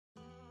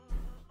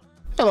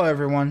Hello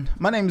everyone,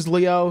 my name is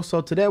Leo. So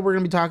today we're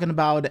going to be talking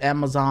about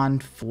Amazon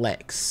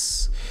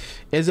Flex.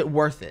 Is it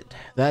worth it?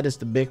 That is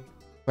the big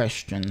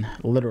question.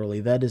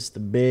 Literally, that is the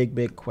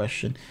big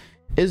question.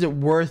 Is it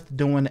worth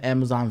doing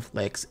Amazon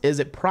Flex? Is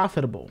it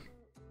profitable?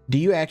 Do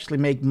you actually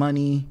make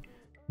money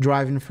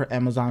driving for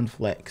Amazon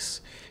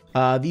Flex?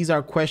 These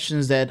are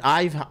questions that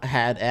I've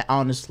had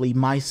honestly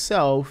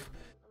myself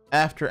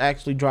after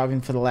actually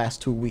driving for the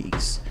last 2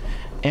 weeks.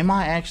 Am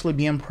I actually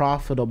being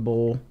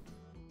profitable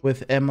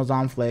with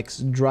Amazon Flex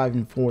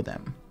driving for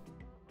them?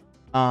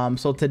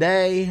 So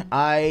today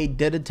I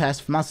did a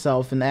test for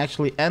myself and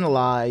actually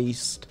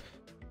analyzed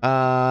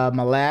my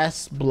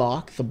last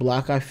block, the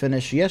block I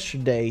finished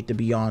yesterday, to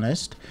be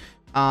honest.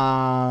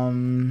 I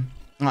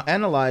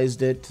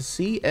analyzed it to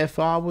see if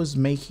I was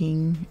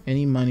making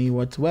any money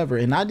whatsoever,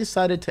 and I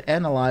decided to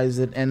analyze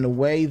it in a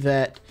way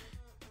that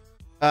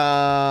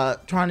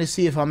trying to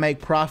see if I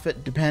make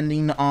profit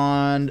depending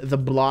on the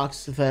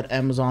blocks that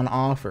Amazon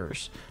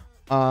offers.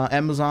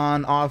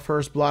 Amazon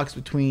offers blocks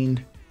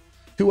between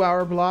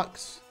 2-hour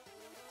blocks,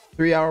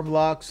 3-hour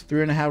blocks,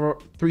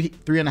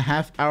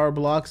 3.5 hour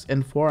blocks,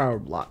 and 4-hour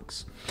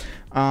blocks.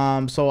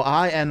 So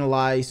I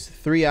analyzed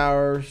 3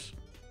 hours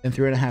and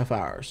 3.5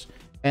 hours,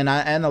 and I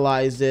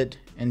analyzed it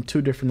in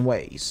 2 different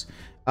ways.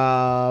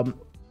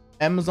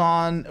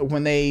 Amazon,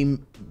 when they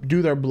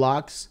do their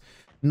blocks,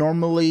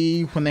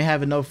 normally when they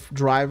have enough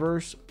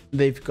drivers,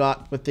 they've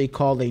got what they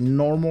call a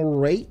normal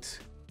rate.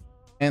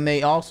 And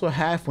they also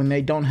have, when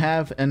they don't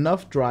have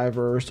enough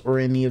drivers, or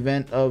in the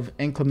event of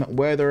inclement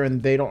weather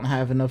and they don't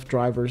have enough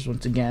drivers,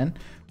 once again,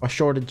 a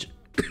shortage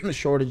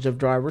of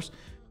drivers,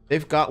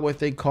 they've got what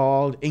they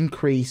call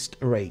increased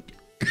rate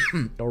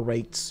or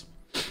rates.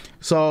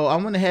 So I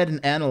went ahead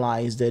and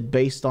analyzed it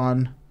based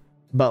on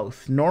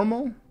both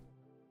normal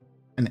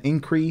and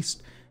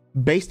increased,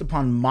 based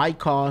upon my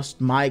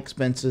cost, my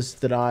expenses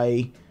that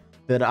I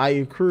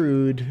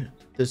accrued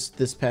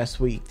this past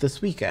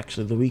week,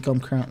 actually, the week I'm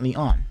currently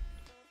on.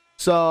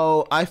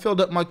 So I filled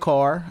up my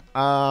car.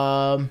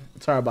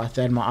 Sorry about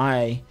that. My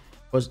eye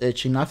was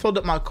itching. I filled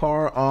up my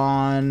car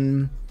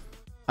on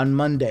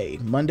Monday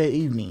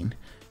evening,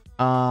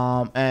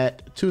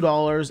 at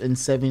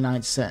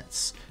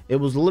 $2.79. It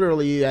was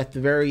literally at the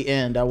very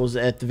end. I was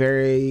at the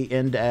very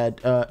end at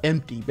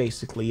empty.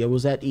 Basically, it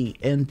was at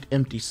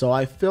empty. So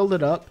I filled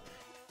it up.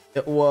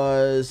 It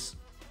was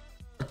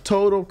a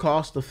total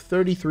cost of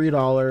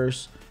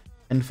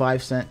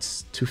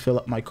 $33.05 to fill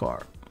up my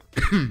car.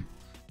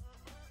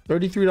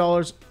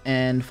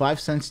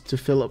 $33.05 to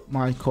fill up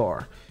my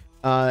car,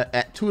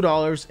 at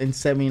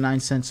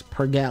 $2.79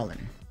 per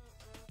gallon.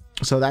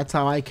 So that's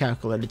how I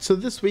calculated. So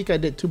this week I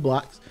did 2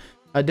 blocks.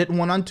 I did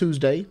one on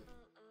Tuesday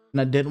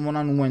and I did one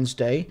on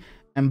Wednesday,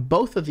 and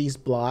both of these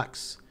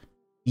blocks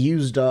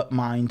used up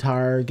my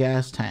entire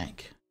gas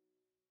tank.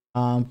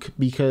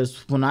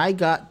 Because when I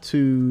got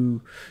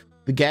to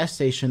the gas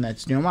station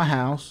that's near my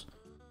house,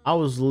 I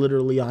was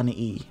literally on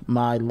the E.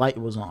 My light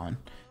was on.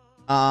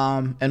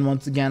 And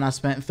once again, I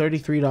spent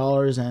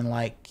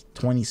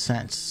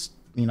 $33.20.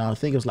 You know, I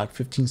think it was like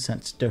 15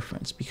 cents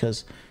difference,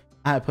 because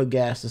I had put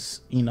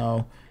gas, you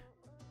know,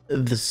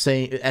 the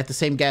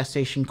same gas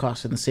station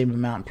costing the same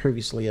amount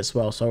previously as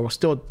well. So it was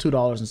still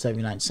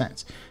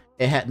 $2.79.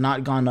 It had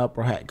not gone up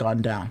or had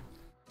gone down.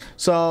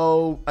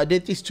 So I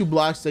did these 2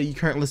 blocks that you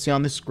currently see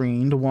on the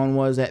screen. The one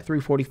was at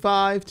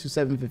 3:45 to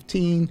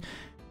 7:15.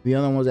 The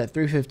other one was at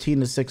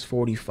 3:15 to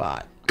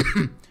 6:45.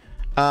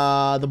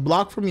 The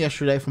block from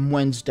yesterday, from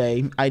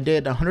Wednesday, I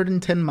did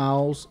 110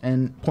 miles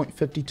and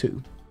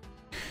 0.52.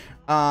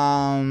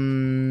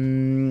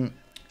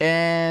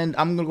 And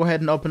I'm gonna go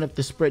ahead and open up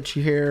the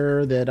spreadsheet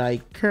here that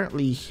I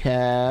currently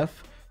have,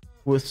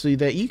 so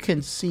that you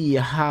can see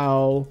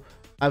how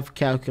I've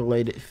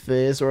calculated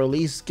this, or at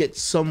least get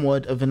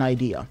somewhat of an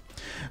idea.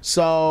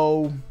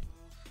 So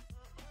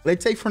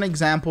let's say, for an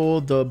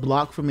example, the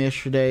block from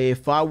yesterday,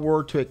 if I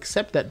were to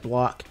accept that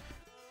block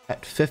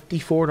at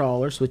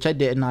 $54, which I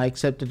did, and I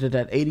accepted it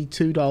at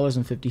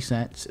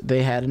 $82.50.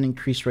 They had an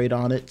increased rate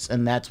on it,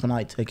 and that's when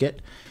I took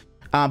it.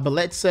 But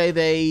let's say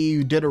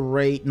they did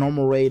a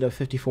normal rate of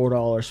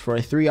 $54 for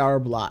a 3-hour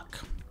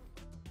block.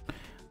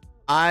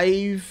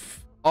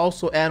 I've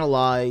also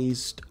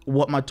analyzed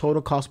what my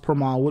total cost per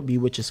mile would be,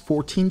 which is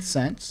 14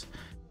 cents.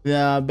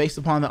 Based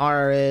upon the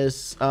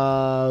IRS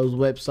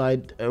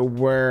website,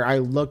 where I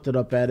looked it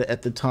up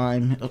at the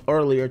time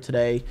earlier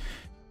today,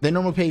 they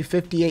normally pay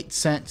 58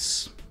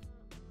 cents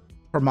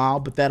per mile,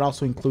 but that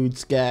also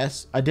includes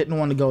gas. I didn't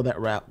want to go that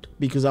route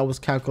because I was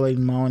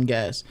calculating my own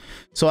gas.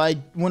 So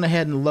I went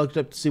ahead and looked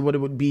up to see what it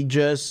would be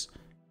just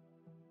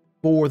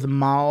for the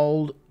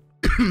mile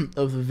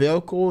of the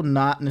vehicle,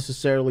 not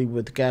necessarily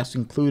with gas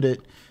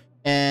included.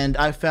 And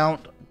I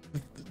found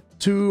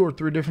 2 or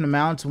 3 different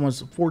amounts. It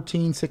was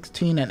 14,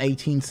 16, and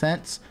 18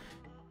 cents.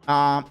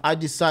 I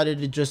decided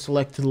to just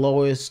select the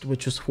lowest,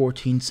 which was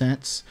 14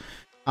 cents.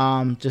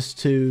 Just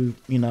to,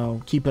 you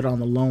know, keep it on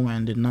the low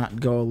end and not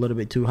go a little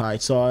bit too high.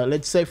 So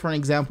let's say, for an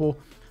example,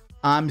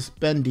 I'm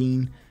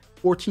spending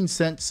 14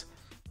 cents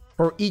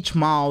for each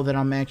mile that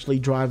I'm actually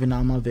driving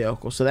on my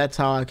vehicle. So that's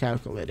how I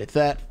calculated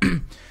that. So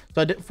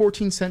I did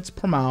 14 cents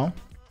per mile.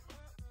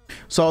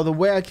 So the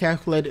way I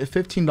calculated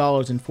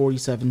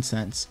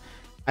 $15.47,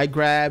 I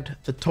grabbed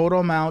the total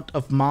amount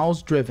of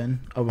miles driven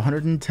of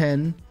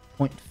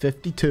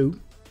 110.52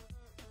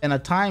 and I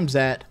times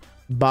that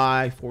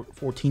by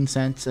 14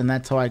 cents, and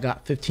that's how I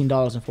got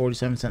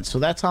 $15.47. So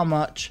that's how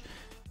much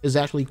is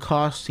actually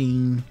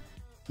costing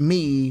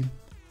me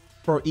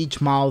for each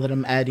mile that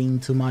I'm adding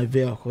to my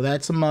vehicle.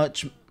 That's how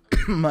much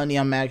money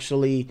I'm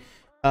actually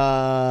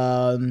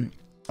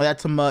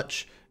that's how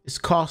much it's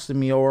costing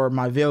me, or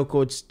my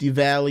vehicle it's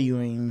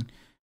devaluing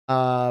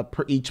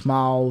per each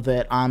mile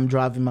that I'm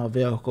driving my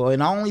vehicle.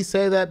 And I only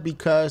say that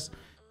because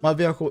my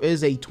vehicle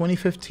is a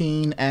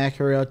 2015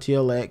 Acura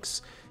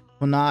TLX.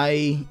 When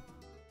I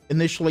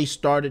initially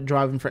started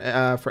driving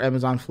for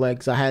Amazon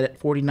Flex, I had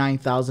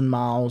 49,000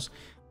 miles.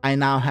 I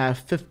now have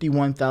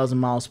 51,000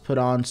 miles put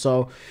on.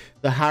 So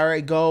the higher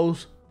it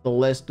goes, the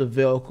less the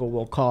vehicle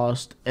will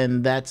cost,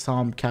 and that's how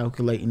I'm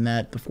calculating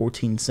that, the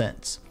 14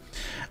 cents.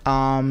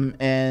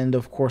 And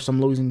of course I'm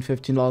losing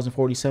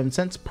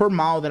 $15.47 per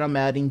mile that I'm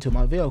adding to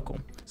my vehicle.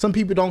 Some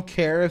people don't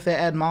care if they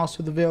add miles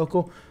to the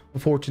vehicle.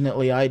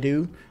 Unfortunately I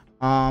do,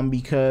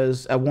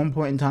 because at one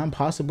point in time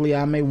possibly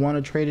I may want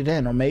to trade it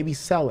in or maybe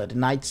sell it,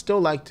 and I'd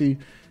still like to,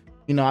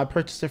 you know, I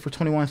purchased it for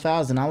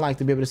 21,000. I like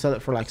to be able to sell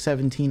it for like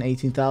 17,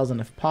 18,000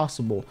 if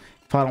possible,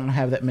 if I don't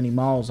have that many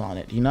miles on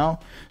it, you know.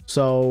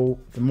 So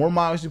the more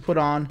miles you put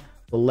on,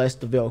 the less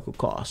the vehicle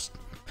costs.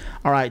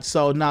 All right,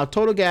 so now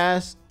total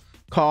gas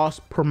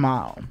cost per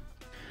mile.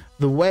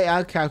 The way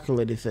I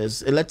calculated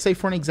this, let's say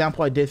for an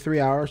example I did 3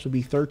 hours, would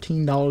be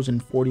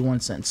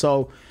 $13.41.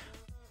 So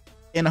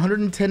in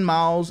 110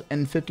 miles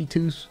and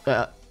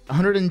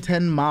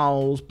 110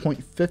 miles,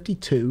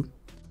 0.52,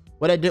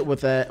 what I did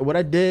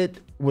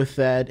with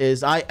that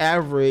is I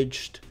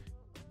averaged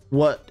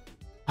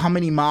how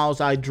many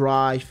miles I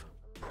drive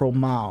per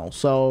mile.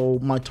 So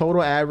my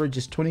total average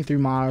is 23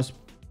 miles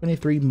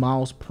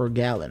per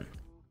gallon.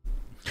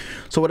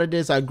 So what I did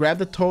is I grabbed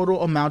the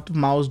total amount of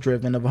miles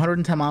driven of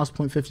 110 miles,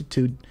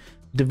 0.52,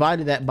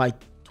 divided that by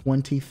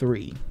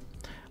 23.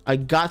 I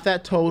got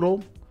that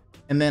total,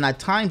 and then I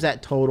times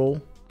that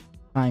total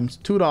times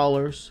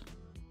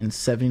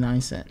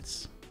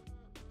 $2.79.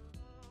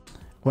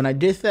 When I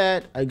did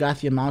that, I got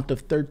the amount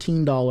of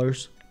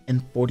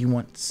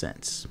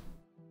 $13.41.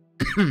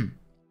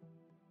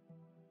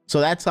 So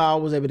that's how I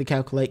was able to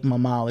calculate my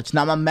mileage.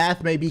 Now my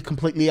math may be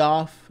completely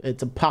off.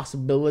 It's a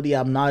possibility.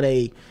 I'm not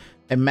a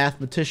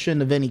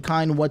mathematician of any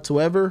kind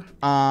whatsoever.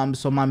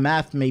 So my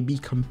math may be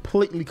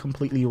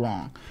completely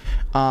wrong.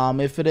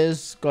 If it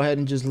is, go ahead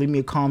and just leave me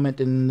a comment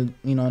in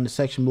the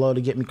section below to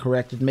get me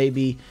corrected.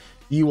 Maybe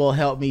you will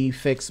help me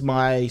fix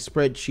my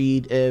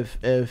spreadsheet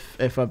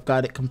if I've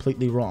got it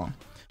completely wrong.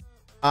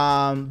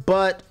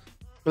 But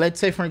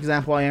let's say for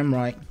example I am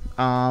right,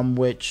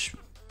 which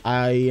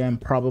I am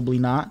probably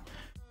not.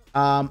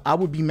 I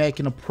would be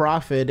making a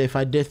profit if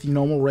I did the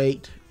normal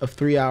rate of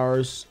 3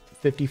 hours,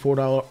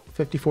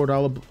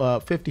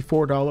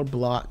 $54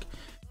 block.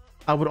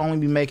 I would only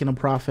be making a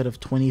profit of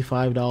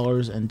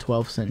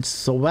 $25.12.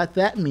 So what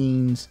that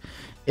means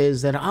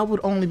is that I would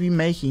only be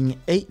making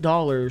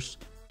 $8.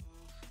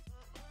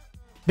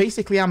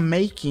 Basically, I'm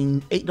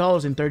making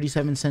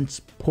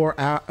 $8.37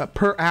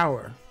 per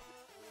hour.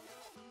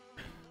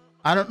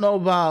 I don't know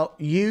about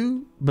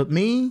you, but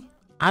me,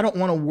 I don't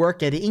want to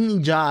work at any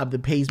job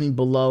that pays me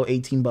below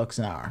 18 bucks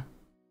an hour.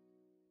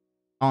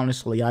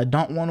 Honestly, I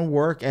don't want to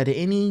work at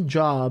any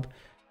job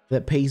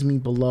that pays me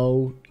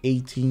below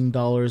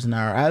 $18 an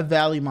hour. I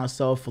value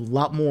myself a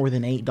lot more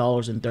than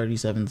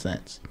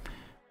 $8.37.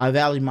 I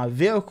value my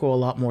vehicle a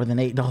lot more than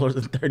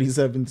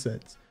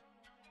 $8.37.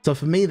 So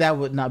for me, that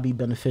would not be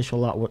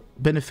beneficial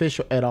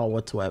at all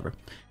whatsoever.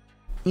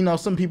 You know,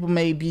 some people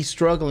may be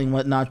struggling,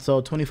 whatnot.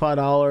 So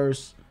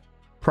 $25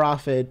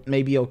 profit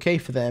may be okay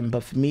for them,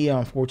 but for me,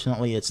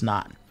 unfortunately, it's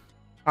not.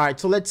 All right,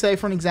 so let's say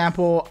for an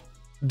example,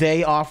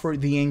 they offer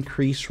the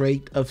increase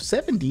rate of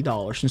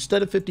 $70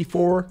 instead of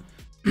 54.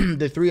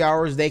 The 3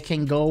 hours they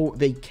can go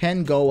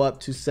up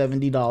to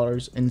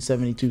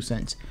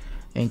 $70.72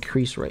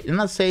 increase rate.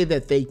 And I say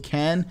that they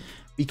can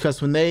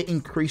because when they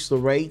increase the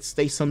rates,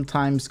 they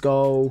sometimes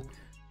go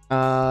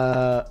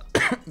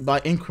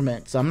by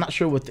increments. I'm not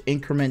sure what the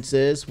increments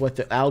is, what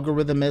the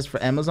algorithm is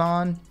for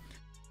Amazon.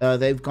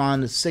 They've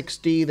gone to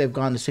 60, they've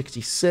gone to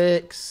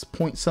 66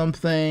 point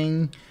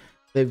something,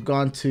 they've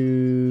gone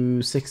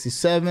to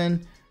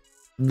 67.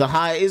 The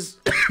highest,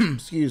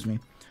 excuse me,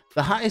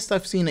 the highest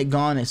I've seen it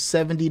gone is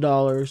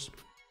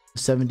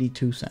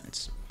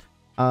 $70.72.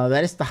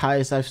 That is the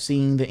highest I've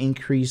seen the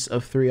increase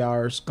of 3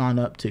 hours gone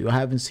up to. I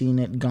haven't seen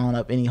it gone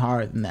up any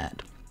higher than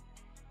that.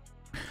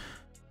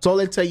 So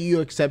let's say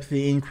you accept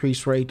the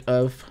increase rate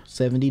of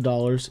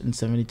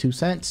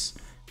 $70.72.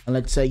 And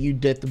let's say you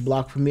did the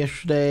block from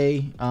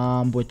yesterday,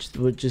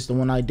 which is the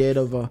one I did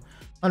of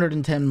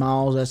 110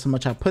 miles. That's how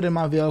much I put in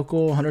my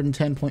vehicle,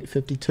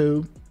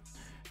 110.52.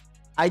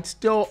 I'd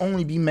still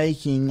only be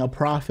making a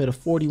profit of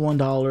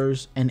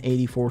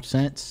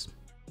 $41.84.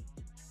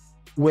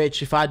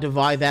 which if I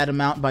divide that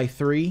amount by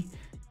 3,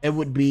 it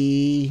would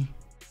be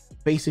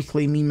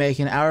basically me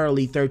making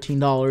hourly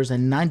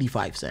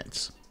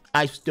 $13.95.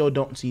 I still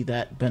don't see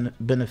that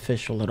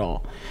beneficial at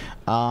all.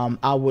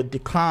 I would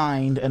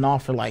decline an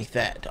offer like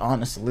that,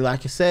 honestly.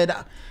 Like I said,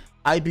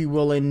 I'd be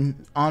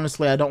willing,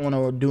 honestly, I don't want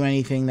to do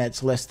anything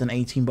that's less than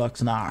 18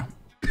 bucks an hour.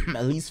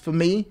 At least for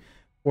me,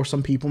 or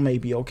some people may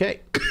be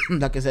okay.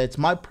 Like I said, it's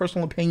my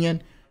personal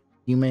opinion.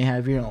 You may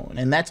have your own,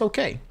 and that's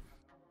okay.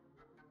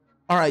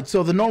 All right,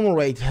 so the normal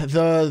rate,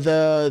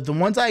 the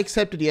ones I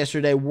accepted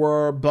yesterday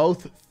were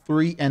both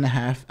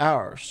 3.5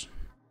 hours.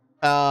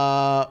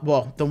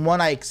 Well, the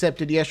one I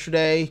accepted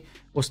yesterday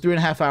was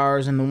 3.5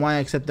 hours, and the one I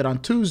accepted on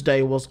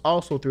Tuesday was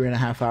also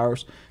 3.5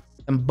 hours.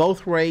 And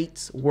both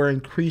rates were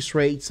increased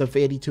rates of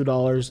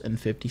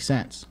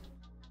 $82.50.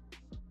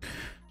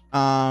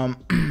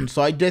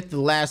 So I did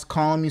the last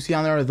column you see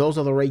on there. Those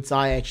are the rates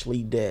I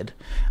actually did.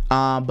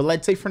 But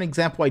let's say, for an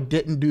example, I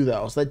didn't do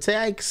those. Let's say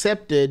I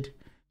accepted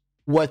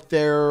what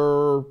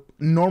their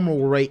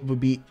normal rate would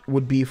be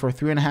for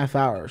 3.5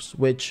 hours,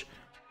 which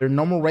their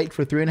normal rate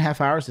for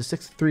 3.5 hours is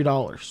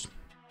 $63.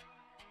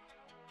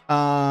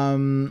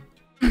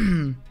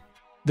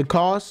 The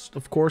cost,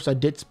 of course, I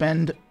did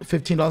spend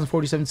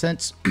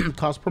 $15.47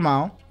 cost per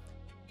mile.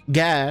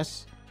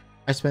 Gas,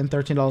 I spent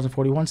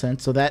 $13.41,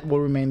 so that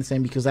will remain the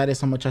same because that is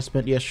how much I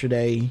spent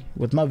yesterday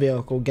with my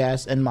vehicle,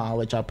 gas and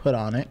mileage I put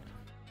on it.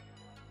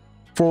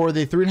 For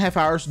the 3.5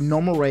 hours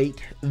normal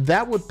rate,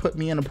 that would put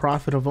me in a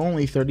profit of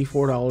only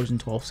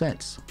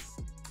 $34.12.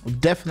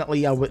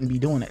 Definitely, I wouldn't be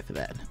doing it for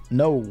that.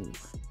 No,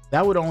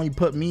 that would only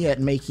put me at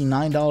making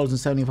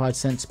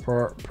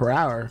 $9.75 per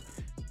hour,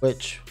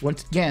 which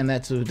once again,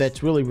 that's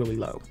really, really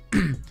low.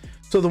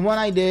 So the one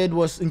I did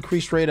was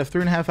increased rate of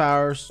 3.5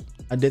 hours.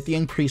 I did the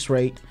increased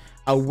rate.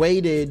 I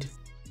waited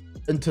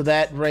until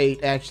that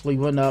rate actually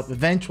went up.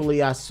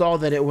 Eventually, I saw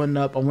that it went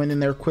up. I went in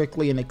there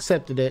quickly and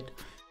accepted it.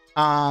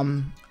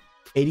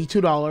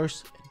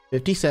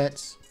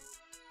 $82.50.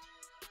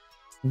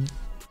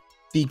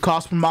 The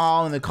cost per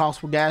mile and the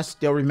cost for gas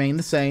still remain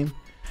the same.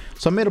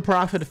 So I made a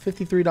profit of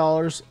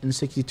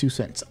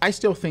 $53.62. I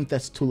still think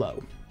that's too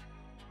low.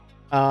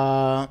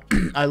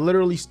 I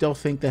literally still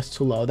think that's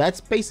too low. That's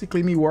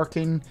basically me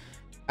working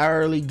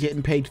hourly,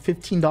 getting paid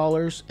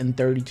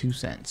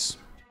 $15.32.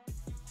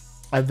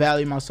 I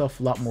value myself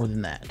a lot more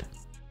than that.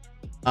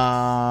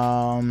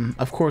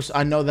 Of course,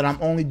 I know that I'm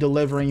only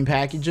delivering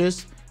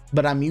packages,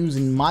 but I'm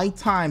using my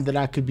time that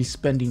I could be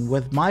spending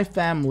with my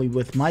family,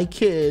 with my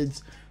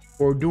kids,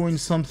 or doing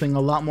something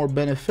a lot more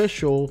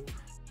beneficial,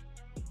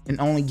 and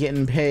only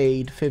getting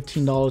paid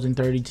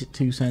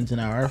 $15.32 an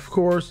hour. Of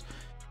course,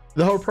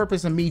 the whole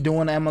purpose of me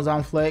doing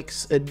Amazon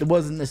Flex, it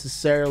wasn't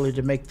necessarily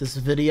to make this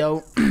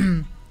video,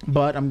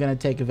 but I'm gonna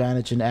take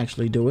advantage and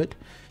actually do it.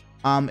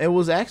 It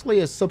was actually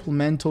a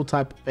supplemental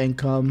type of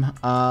income.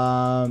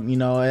 You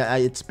know,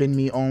 it's been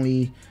me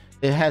only,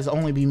 it has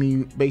only been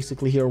me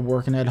basically here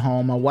working at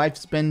home. My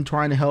wife's been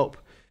trying to help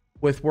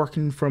with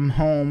working from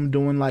home,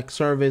 doing like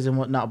surveys and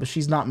whatnot, but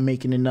she's not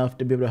making enough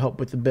to be able to help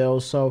with the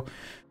bills. So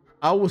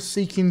I was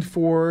seeking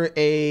for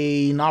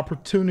an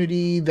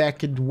opportunity that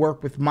could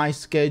work with my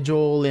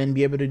schedule and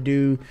be able to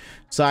do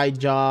side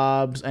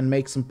jobs and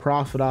make some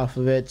profit off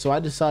of it. So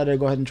I decided to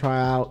go ahead and try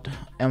out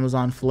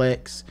Amazon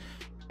Flex.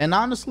 And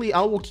honestly,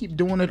 I will keep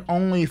doing it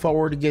only if I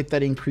were to get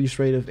that increased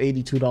rate of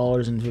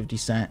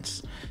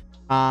 $82.50.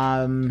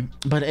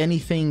 But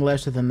anything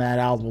less than that,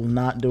 I will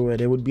not do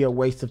it. It would be a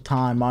waste of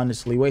time,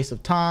 honestly. Waste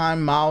of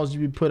time, miles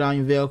you put on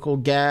your vehicle,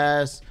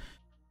 gas.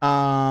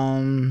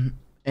 And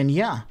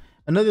yeah.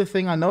 Another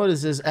thing I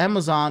noticed is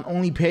Amazon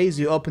only pays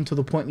you up until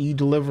the point you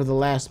deliver the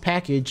last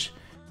package,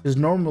 because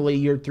normally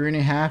your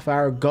 3.5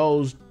 hour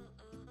goes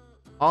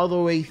all the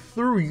way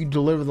through you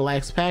deliver the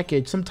last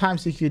package.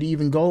 Sometimes you could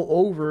even go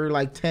over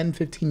like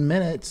 10-15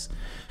 minutes.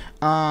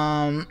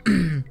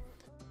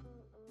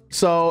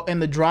 So in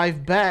the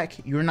drive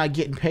back, you're not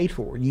getting paid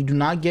for. You do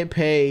not get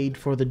paid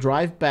for the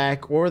drive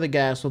back or the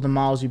gas or the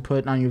miles you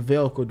put on your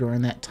vehicle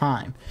during that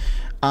time.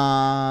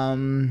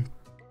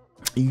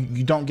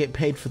 You don't get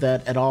paid for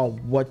that at all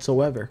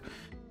whatsoever.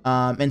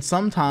 And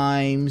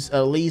sometimes,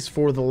 at least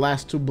for the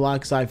last 2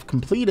 blocks I've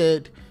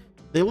completed,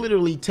 they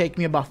literally take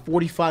me about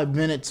 45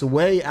 minutes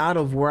away out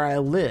of where I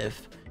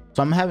live.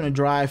 So I'm having to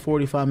drive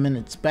 45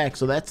 minutes back.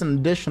 So that's an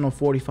additional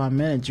 45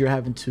 minutes you're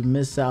having to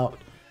miss out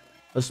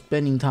of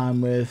spending time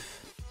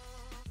with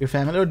your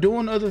family or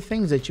doing other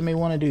things that you may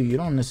want to do. You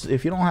don't necessarily,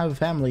 if you don't have a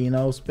family, you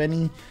know,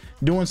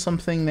 doing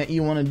something that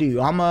you want to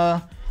do. I'm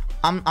a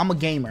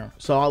gamer,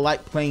 so I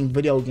like playing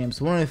video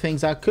games. One of the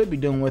things I could be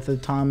doing with the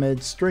time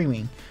is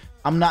streaming.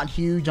 I'm not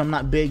huge, I'm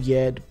not big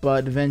yet,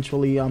 but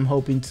eventually I'm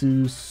hoping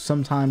to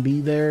sometime be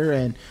there,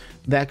 and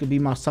that could be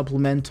my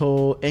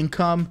supplemental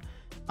income.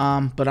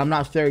 But I'm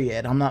not there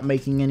yet. I'm not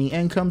making any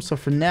income, so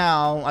for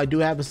now I do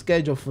have a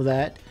schedule for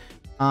that,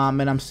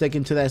 and I'm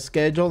sticking to that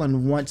schedule.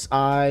 And once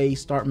I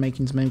start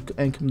making some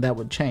income, that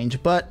would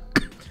change. But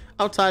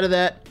outside of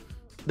that,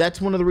 that's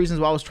one of the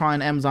reasons why I was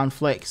trying Amazon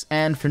Flex.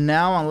 And for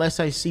now, unless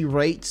I see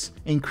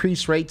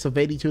increased rates of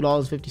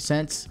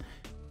 $82.50,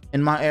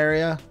 in my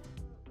area,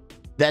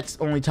 that's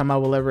the only time I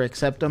will ever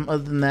accept them.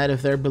 Other than that,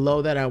 if they're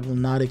below that, I will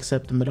not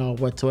accept them at all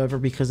whatsoever,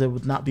 because it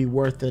would not be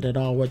worth it at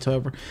all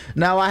whatsoever.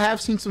 Now, I have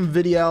seen some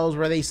videos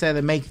where they say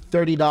they make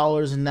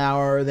 $30 an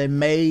hour, they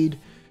made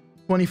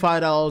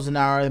 $25 an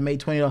hour, they made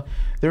 $20.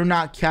 They're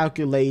not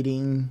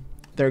calculating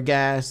their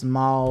gas,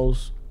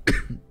 miles,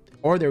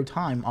 or their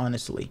time,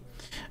 honestly.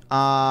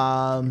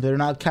 They're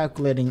not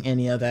calculating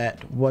any of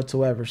that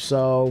whatsoever.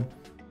 So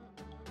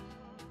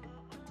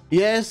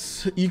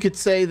yes, you could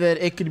say that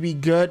it could be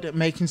good at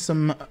making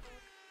some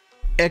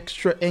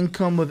extra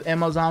income with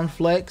Amazon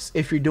Flex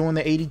if you're doing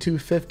the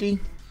 8250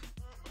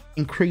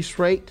 increase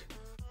rate.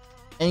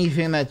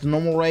 Anything that's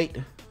normal rate,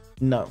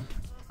 no,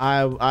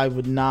 I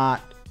would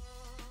not.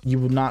 You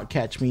would not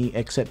catch me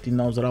accepting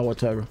those at all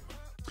whatsoever.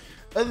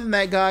 Other than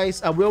that,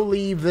 guys, I will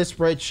leave this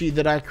spreadsheet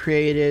that I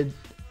created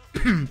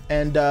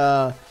and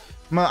I'm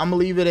gonna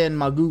leave it in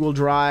my Google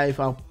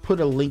Drive. I'll put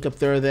a link up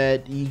there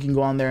that you can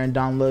go on there and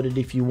download it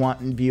if you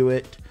want and view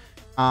it.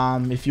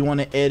 If you want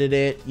to edit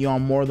it, you're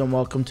more than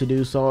welcome to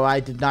do so.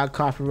 I did not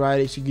copyright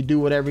it, so you can do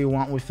whatever you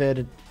want with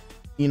it,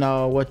 you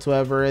know,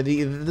 whatsoever.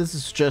 This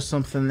is just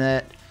something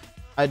that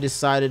I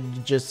decided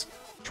to just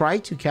try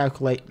to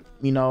calculate,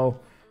 you know,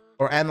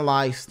 or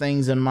analyze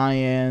things on my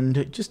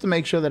end, just to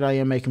make sure that I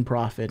am making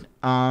profit.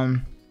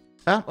 Other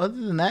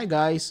than that,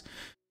 guys,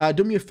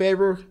 do me a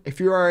favor. If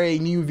you are a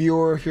new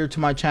viewer here to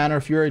my channel,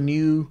 if you're a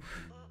new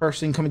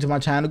person coming to my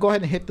channel, go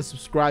ahead and hit the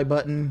subscribe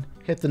button,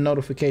 hit the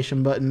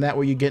notification button. That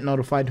way you get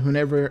notified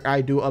whenever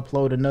I do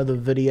upload another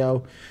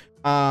video.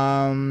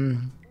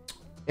 And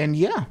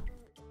yeah,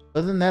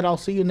 other than that, I'll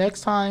see you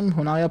next time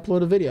when I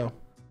upload a video.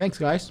 Thanks,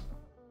 guys.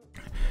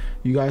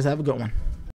 You guys have a good one.